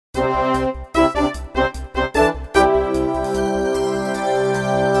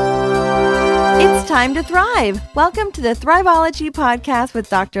time to thrive. Welcome to the Thriveology Podcast with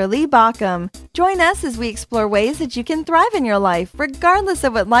Dr. Lee Baucom. Join us as we explore ways that you can thrive in your life, regardless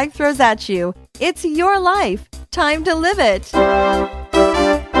of what life throws at you. It's your life. Time to live it.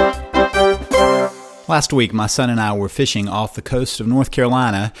 Last week, my son and I were fishing off the coast of North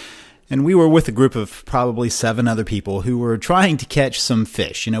Carolina, and we were with a group of probably 7 other people who were trying to catch some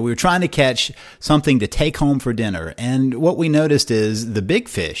fish. We were trying to catch something to take home for dinner. And what we noticed is the big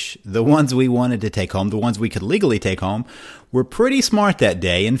fish, the ones we wanted to take home, the ones we could legally take home, were pretty smart that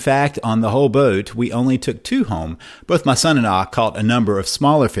day. In fact, on the whole boat, we only took 2 home. Both my son and I caught a number of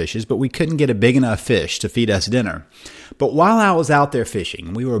smaller fishes, but we couldn't get a big enough fish to feed us dinner. But while I was out there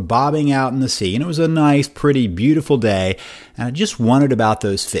fishing, we were bobbing out in the sea, and it was a nice, pretty, beautiful day, and I just wondered about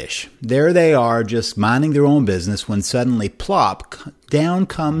those fish. There they are, just minding their own business, when suddenly, plop, down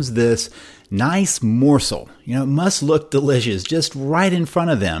comes this nice morsel. It must look delicious, just right in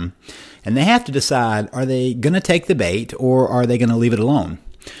front of them. And they have to decide, are they going to take the bait, or are they going to leave it alone?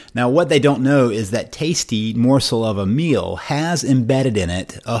 Now, what they don't know is that tasty morsel of a meal has embedded in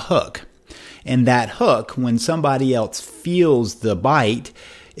it a hook. And that hook, when somebody else feels the bite,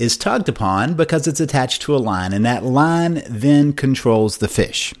 is tugged upon because it's attached to a line, and that line then controls the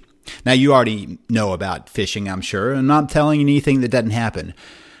fish. Now, you already know about fishing, I'm sure. I'm not telling you anything that doesn't happen,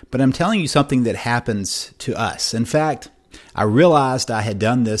 but I'm telling you something that happens to us. In fact, I realized I had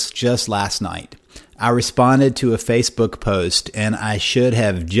done this just last night. I responded to a Facebook post, and I should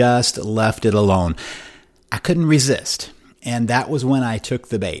have just left it alone. I couldn't resist. And that was when I took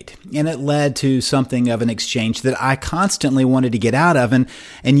the bait. And it led to something of an exchange that I constantly wanted to get out of. And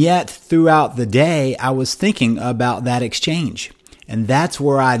yet, throughout the day, I was thinking about that exchange. And that's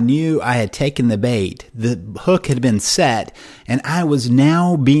where I knew I had taken the bait. The hook had been set, and I was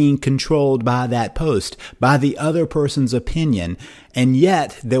now being controlled by that post, by the other person's opinion. And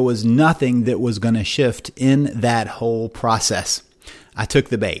yet, there was nothing that was going to shift in that whole process. I took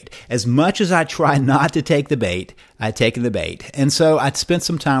the bait. As much as I try not to take the bait, I'd taken the bait. And so I'd spent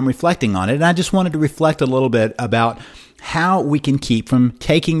some time reflecting on it. And I just wanted to reflect a little bit about how we can keep from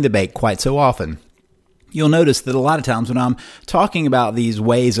taking the bait quite so often. You'll notice that a lot of times when I'm talking about these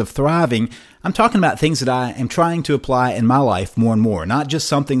ways of thriving, I'm talking about things that I am trying to apply in my life more and more. Not just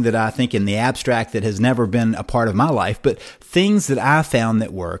something that I think in the abstract that has never been a part of my life, but things that I found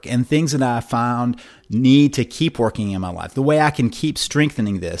that work and things that I found need to keep working in my life. The way I can keep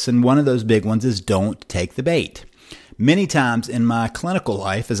strengthening this, and one of those big ones is don't take the bait. Many times in my clinical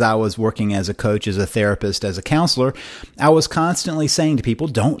life, as I was working as a coach, as a therapist, as a counselor, I was constantly saying to people,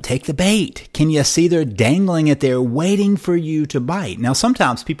 don't take the bait. Can you see they're dangling it there waiting for you to bite? Now,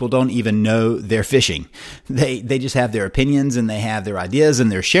 sometimes people don't even know they're fishing. They just have their opinions and they have their ideas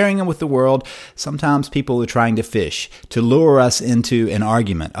and they're sharing them with the world. Sometimes people are trying to fish to lure us into an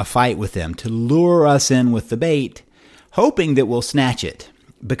argument, a fight with them, to lure us in with the bait, hoping that we'll snatch it.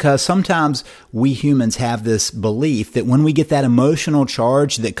 Because sometimes we humans have this belief that when we get that emotional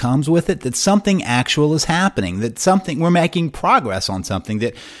charge that comes with it, that something actual is happening, that we're making progress on something,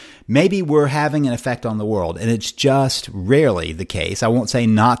 that maybe we're having an effect on the world. And it's just rarely the case. I won't say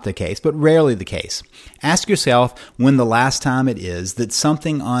not the case, but rarely the case. Ask yourself when the last time it is that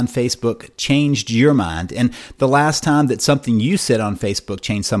something on Facebook changed your mind, and the last time that something you said on Facebook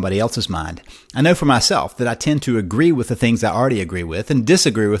changed somebody else's mind. I know for myself that I tend to agree with the things I already agree with and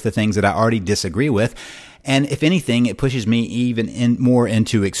disagree with the things that I already disagree with. And if anything, it pushes me even more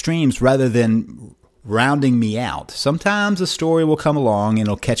into extremes rather than rounding me out. Sometimes a story will come along and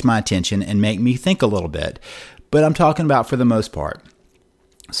it'll catch my attention and make me think a little bit, but I'm talking about for the most part.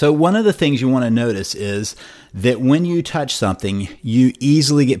 So one of the things you want to notice is that when you touch something, you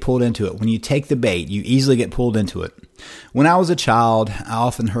easily get pulled into it. When you take the bait, you easily get pulled into it. When I was a child, I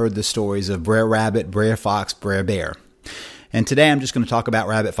often heard the stories of Brer Rabbit, Brer Fox, Brer Bear. And today I'm just going to talk about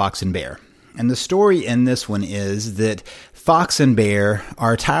Rabbit, Fox, and Bear. And the story in this one is that Fox and Bear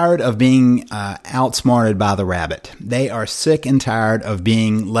are tired of being outsmarted by the rabbit. They are sick and tired of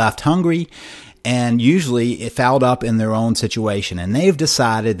being left hungry and usually fouled up in their own situation. And they've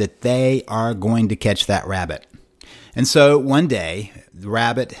decided that they are going to catch that rabbit. And so one day, the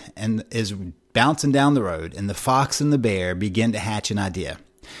rabbit is bouncing down the road, and the fox and the bear begin to hatch an idea.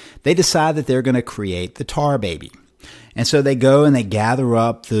 They decide that they're going to create the tar baby. And so they go and they gather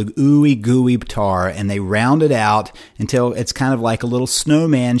up the ooey gooey tar and they round it out until it's kind of like a little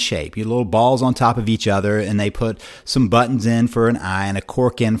snowman shape. You little balls on top of each other, and they put some buttons in for an eye and a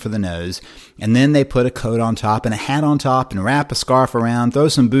cork in for the nose. And then they put a coat on top and a hat on top and wrap a scarf around, throw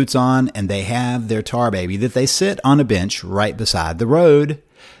some boots on, and they have their tar baby that they sit on a bench right beside the road.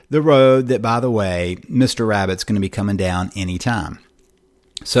 The road that, by the way, Mr. Rabbit's going to be coming down anytime.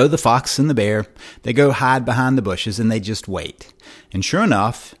 So the fox and the bear, they go hide behind the bushes and they just wait. And sure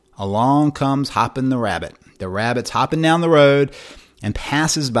enough, along comes Hoppin' the rabbit. The rabbit's hopping down the road and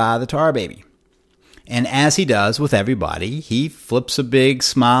passes by the tar baby. And as he does with everybody, he flips a big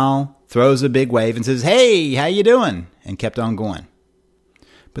smile, throws a big wave and says, "Hey, how you doing?" and kept on going.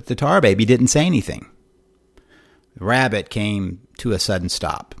 But the tar baby didn't say anything. The rabbit came to a sudden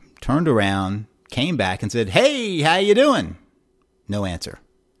stop, turned around, came back and said, "Hey, how you doing?" No answer.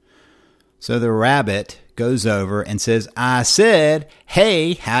 So the rabbit goes over and says, "I said,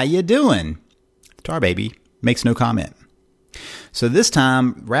 hey, how you doing?" The tar baby makes no comment. So this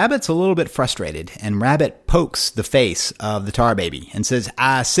time, Rabbit's a little bit frustrated, and Rabbit pokes the face of the tar baby and says,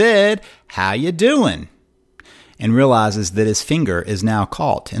 "I said, how you doing?" and realizes that his finger is now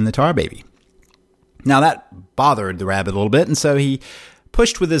caught in the tar baby. Now that bothered the rabbit a little bit, and so he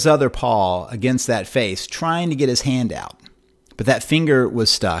pushed with his other paw against that face, trying to get his hand out. But that finger was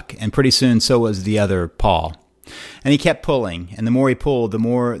stuck, and pretty soon so was the other paw. And he kept pulling, and the more he pulled, the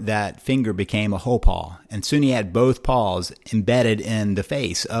more that finger became a whole paw. And soon he had both paws embedded in the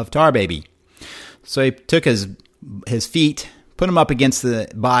face of Tar Baby. So he took his feet, put them up against the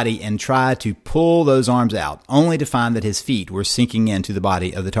body, and tried to pull those arms out, only to find that his feet were sinking into the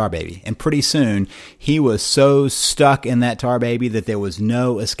body of the Tar Baby. And pretty soon, he was so stuck in that Tar Baby that there was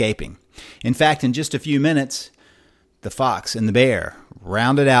no escaping. In fact, in just a few minutes, the fox and the bear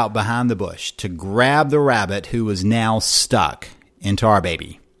rounded out behind the bush to grab the rabbit who was now stuck in Tar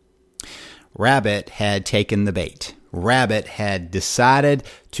Baby. Rabbit had taken the bait. Rabbit had decided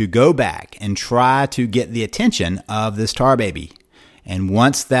to go back and try to get the attention of this Tar Baby. And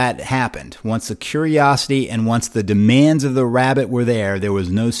once that happened, once the curiosity and once the demands of the rabbit were there was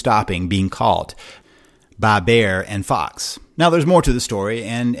no stopping being caught by bear and fox. Now, there's more to the story,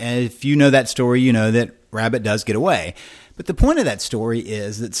 and if you know that story, you know that Rabbit does get away. But the point of that story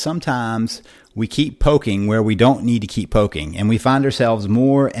is that sometimes we keep poking where we don't need to keep poking, and we find ourselves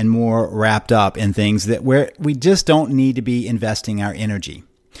more and more wrapped up in things that where we just don't need to be investing our energy.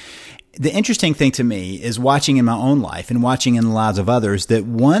 The interesting thing to me is watching in my own life and watching in the lives of others that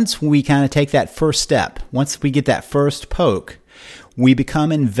once we kind of take that first step, once we get that first poke, we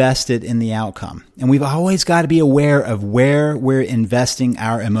become invested in the outcome. And we've always got to be aware of where we're investing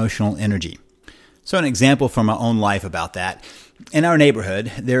our emotional energy. So an example from my own life about that. In our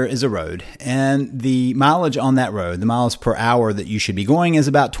neighborhood, there is a road, and the mileage on that road, the miles per hour that you should be going, is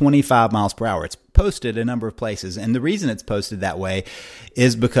about 25 miles per hour. It's posted a number of places, and the reason it's posted that way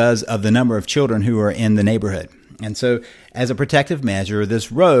is because of the number of children who are in the neighborhood. And so as a protective measure,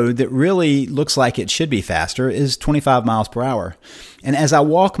 this road that really looks like it should be faster is 25 miles per hour. And as I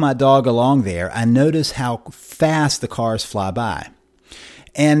walk my dog along there, I notice how fast the cars fly by.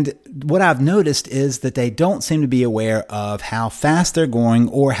 And what I've noticed is that they don't seem to be aware of how fast they're going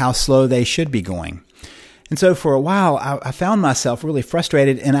or how slow they should be going. And so for a while, I found myself really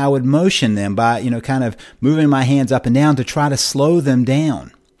frustrated, and I would motion them by, kind of moving my hands up and down to try to slow them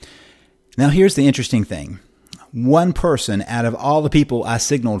down. Now, here's the interesting thing. One person out of all the people I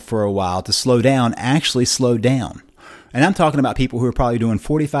signaled for a while to slow down actually slowed down. And I'm talking about people who are probably doing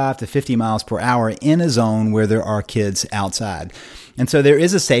 45 to 50 miles per hour in a zone where there are kids outside. And so there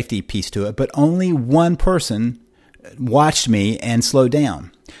is a safety piece to it, but only one person watched me and slowed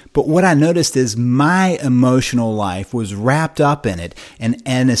down. But what I noticed is my emotional life was wrapped up in it. And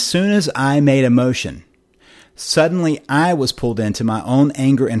as soon as I made a motion, suddenly I was pulled into my own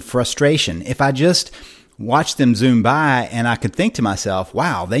anger and frustration. If I just watched them zoom by and I could think to myself,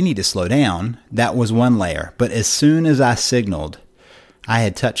 wow, they need to slow down, that was one layer. But as soon as I signaled, I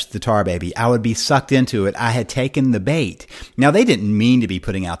had touched the Tar Baby, I would be sucked into it. I had taken the bait. Now, they didn't mean to be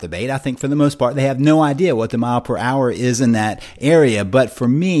putting out the bait. I think for the most part, they have no idea what the mile per hour is in that area. But for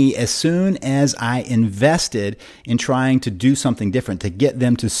me, as soon as I invested in trying to do something different, to get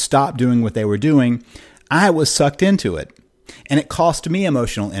them to stop doing what they were doing, I was sucked into it. And it cost me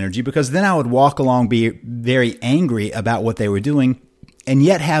emotional energy because then I would walk along, be very angry about what they were doing, and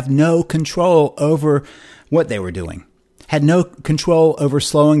yet have no control over what they were doing. Had no control over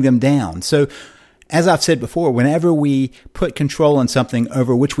slowing them down. So, as I've said before, whenever we put control on something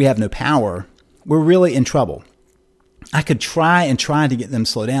over which we have no power, we're really in trouble. I could try to get them to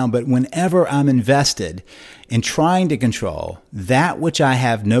slow down, but whenever I'm invested in trying to control that which I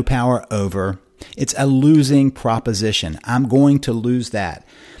have no power over, it's a losing proposition. I'm going to lose that.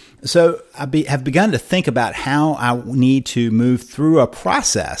 So I have begun to think about how I need to move through a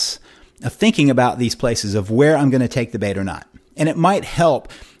process of thinking about these places of where I'm going to take the bait or not. And it might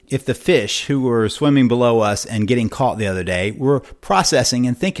help if the fish who were swimming below us and getting caught the other day were processing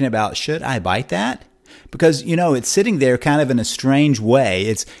and thinking about, should I bite that? because, it's sitting there kind of in a strange way.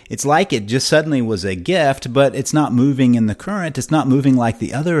 It's like it just suddenly was a gift, but it's not moving in the current. It's not moving like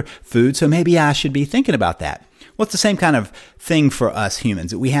the other food. So maybe I should be thinking about that. Well, it's the same kind of thing for us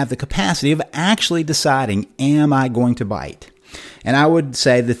humans, that we have the capacity of actually deciding, am I going to bite? And I would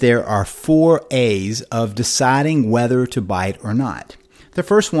say that there are 4 A's of deciding whether to bite or not. The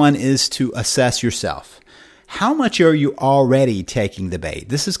first one is to assess yourself. How much are you already taking the bait?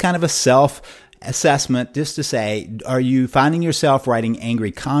 This is kind of a self-assessment, just to say, are you finding yourself writing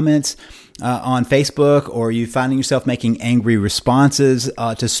angry comments on Facebook, or are you finding yourself making angry responses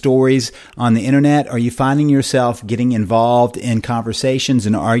to stories on the internet? Are you finding yourself getting involved in conversations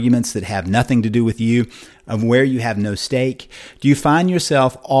and arguments that have nothing to do with you, of where you have no stake? Do you find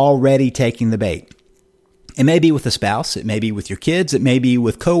yourself already taking the bait? It may be with a spouse, it may be with your kids, it may be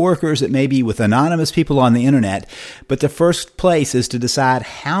with coworkers, it may be with anonymous people on the internet. But the first place is to decide,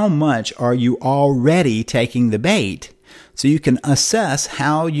 how much are you already taking the bait, so you can assess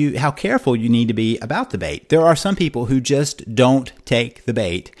how careful you need to be about the bait. There are some people who just don't take the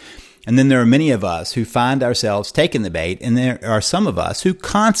bait. And then there are many of us who find ourselves taking the bait, and there are some of us who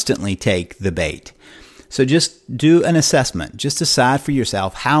constantly take the bait. So just do an assessment. Just decide for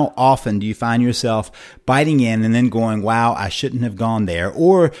yourself, how often do you find yourself biting in and then going, wow, I shouldn't have gone there?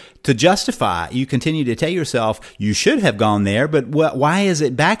 Or to justify, you continue to tell yourself, you should have gone there, but why is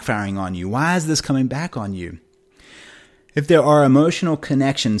it backfiring on you? Why is this coming back on you? If there are emotional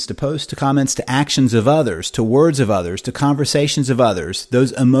connections to posts, to comments, to actions of others, to words of others, to conversations of others,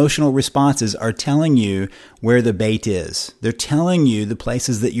 those emotional responses are telling you where the bait is. They're telling you the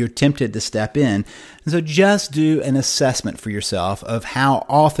places that you're tempted to step in. And so just do an assessment for yourself of how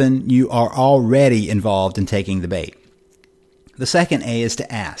often you are already involved in taking the bait. The second A is to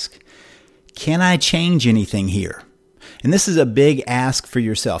ask, can I change anything here? And this is a big ask for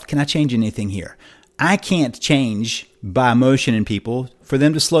yourself. Can I change anything here? I can't change by motioning people for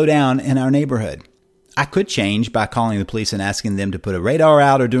them to slow down in our neighborhood. I could change by calling the police and asking them to put a radar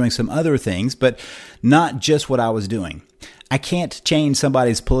out or doing some other things, but not just what I was doing. I can't change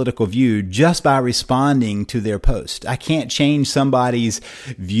somebody's political view just by responding to their post. I can't change somebody's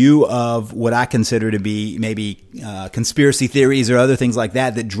view of what I consider to be maybe conspiracy theories or other things like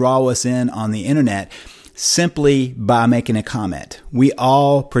that draw us in on the internet simply by making a comment. We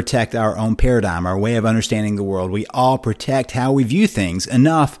all protect our own paradigm, our way of understanding the world. We all protect how we view things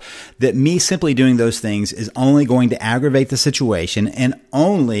enough that me simply doing those things is only going to aggravate the situation and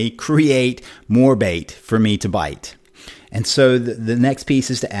only create more bait for me to bite. And so the next piece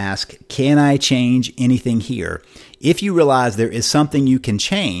is to ask, can I change anything here? If you realize there is something you can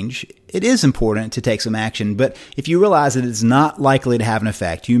change, it is important to take some action. But if you realize that it's not likely to have an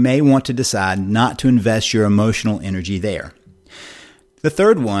effect, you may want to decide not to invest your emotional energy there. The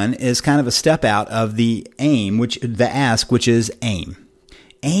third one is kind of a step out of the ask, which is aim.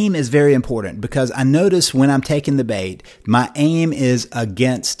 Aim is very important because I notice when I'm taking the bait, my aim is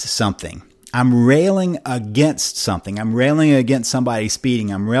against something. I'm railing against something. I'm railing against somebody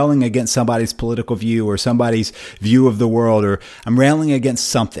speeding. I'm railing against somebody's political view or somebody's view of the world, or I'm railing against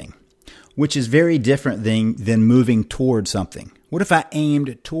something, which is very different than moving toward something. What if I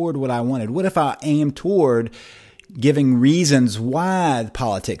aimed toward what I wanted? What if I aimed toward giving reasons why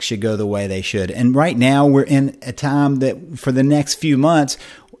politics should go the way they should? And right now we're in a time that for the next few months,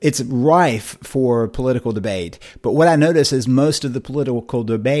 it's rife for political debate. But what I notice is most of the political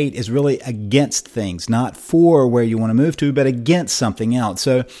debate is really against things, not for where you want to move to, but against something else.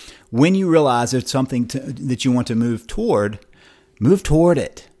 So when you realize there's something that you want to move toward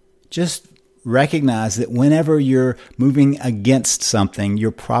it. Just recognize that whenever you're moving against something, you're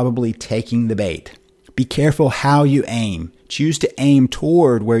probably taking the bait. Be careful how you aim. Choose to aim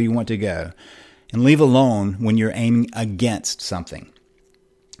toward where you want to go, and leave alone when you're aiming against something.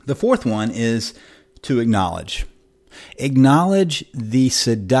 The fourth one is to acknowledge. Acknowledge the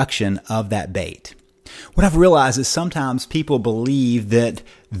seduction of that bait. What I've realized is sometimes people believe that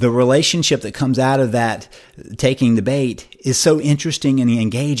the relationship that comes out of that taking the bait is so interesting and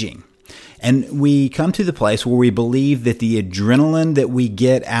engaging. And we come to the place where we believe that the adrenaline that we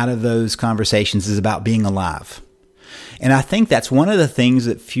get out of those conversations is about being alive. And I think that's one of the things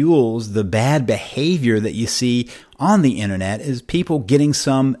that fuels the bad behavior that you see on the internet, is people getting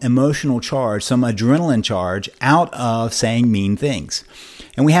some emotional charge, some adrenaline charge out of saying mean things.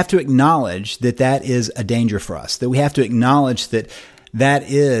 And we have to acknowledge that that is a danger for us, that we have to acknowledge that that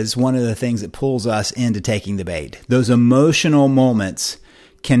is one of the things that pulls us into taking the bait. Those emotional moments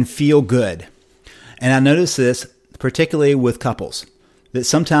can feel good. And I notice this particularly with couples. that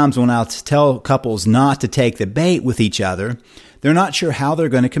sometimes when I'll tell couples not to take the bait with each other, they're not sure how they're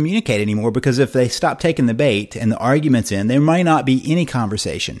going to communicate anymore, because if they stop taking the bait and the argument's in, there might not be any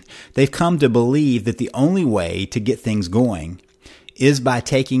conversation. They've come to believe that the only way to get things going is by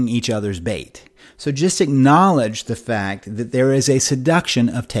taking each other's bait. So just acknowledge the fact that there is a seduction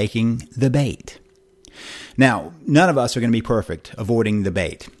of taking the bait. Now, none of us are going to be perfect avoiding the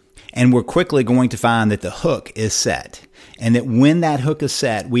bait. And we're quickly going to find that the hook is set. And that when that hook is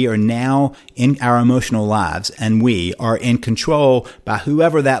set, we are now in our emotional lives, and we are in control by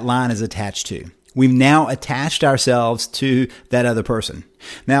whoever that line is attached to. We've now attached ourselves to that other person.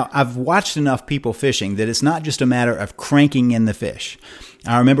 Now, I've watched enough people fishing that it's not just a matter of cranking in the fish.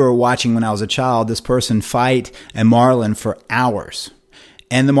 I remember watching when I was a child, this person fight a marlin for hours.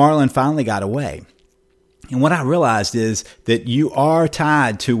 And the marlin finally got away. And what I realized is that you are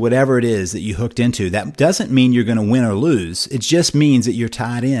tied to whatever it is that you hooked into. That doesn't mean you're going to win or lose. It just means that you're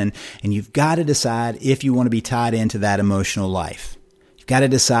tied in, and you've got to decide if you want to be tied into that emotional life. You've got to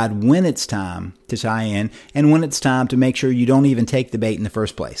decide when it's time to tie in and when it's time to make sure you don't even take the bait in the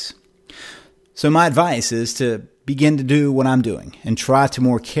first place. So my advice is to begin to do what I'm doing and try to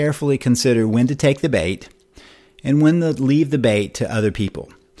more carefully consider when to take the bait and when to leave the bait to other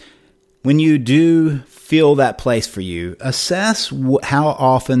people. When you do feel that place for you, assess how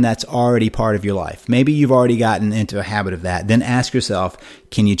often that's already part of your life. Maybe you've already gotten into a habit of that. Then ask yourself,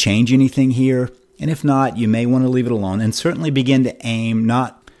 can you change anything here? And if not, you may want to leave it alone, and certainly begin to aim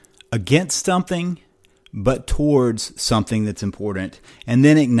not against something, but towards something that's important. And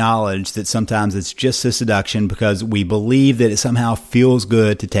then acknowledge that sometimes it's just a seduction because we believe that it somehow feels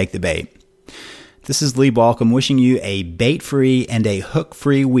good to take the bait. This is Lee Baucom wishing you a bait-free and a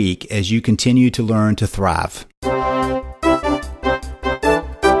hook-free week as you continue to learn to thrive.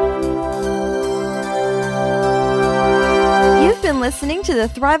 You've been listening to the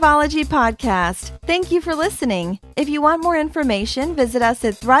Thriveology Podcast. Thank you for listening. If you want more information, visit us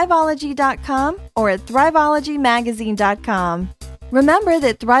at Thriveology.com or at ThriveologyMagazine.com. Remember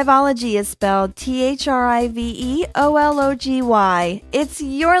that Thriveology is spelled Thriveology. It's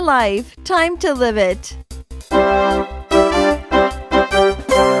your life. Time to live it.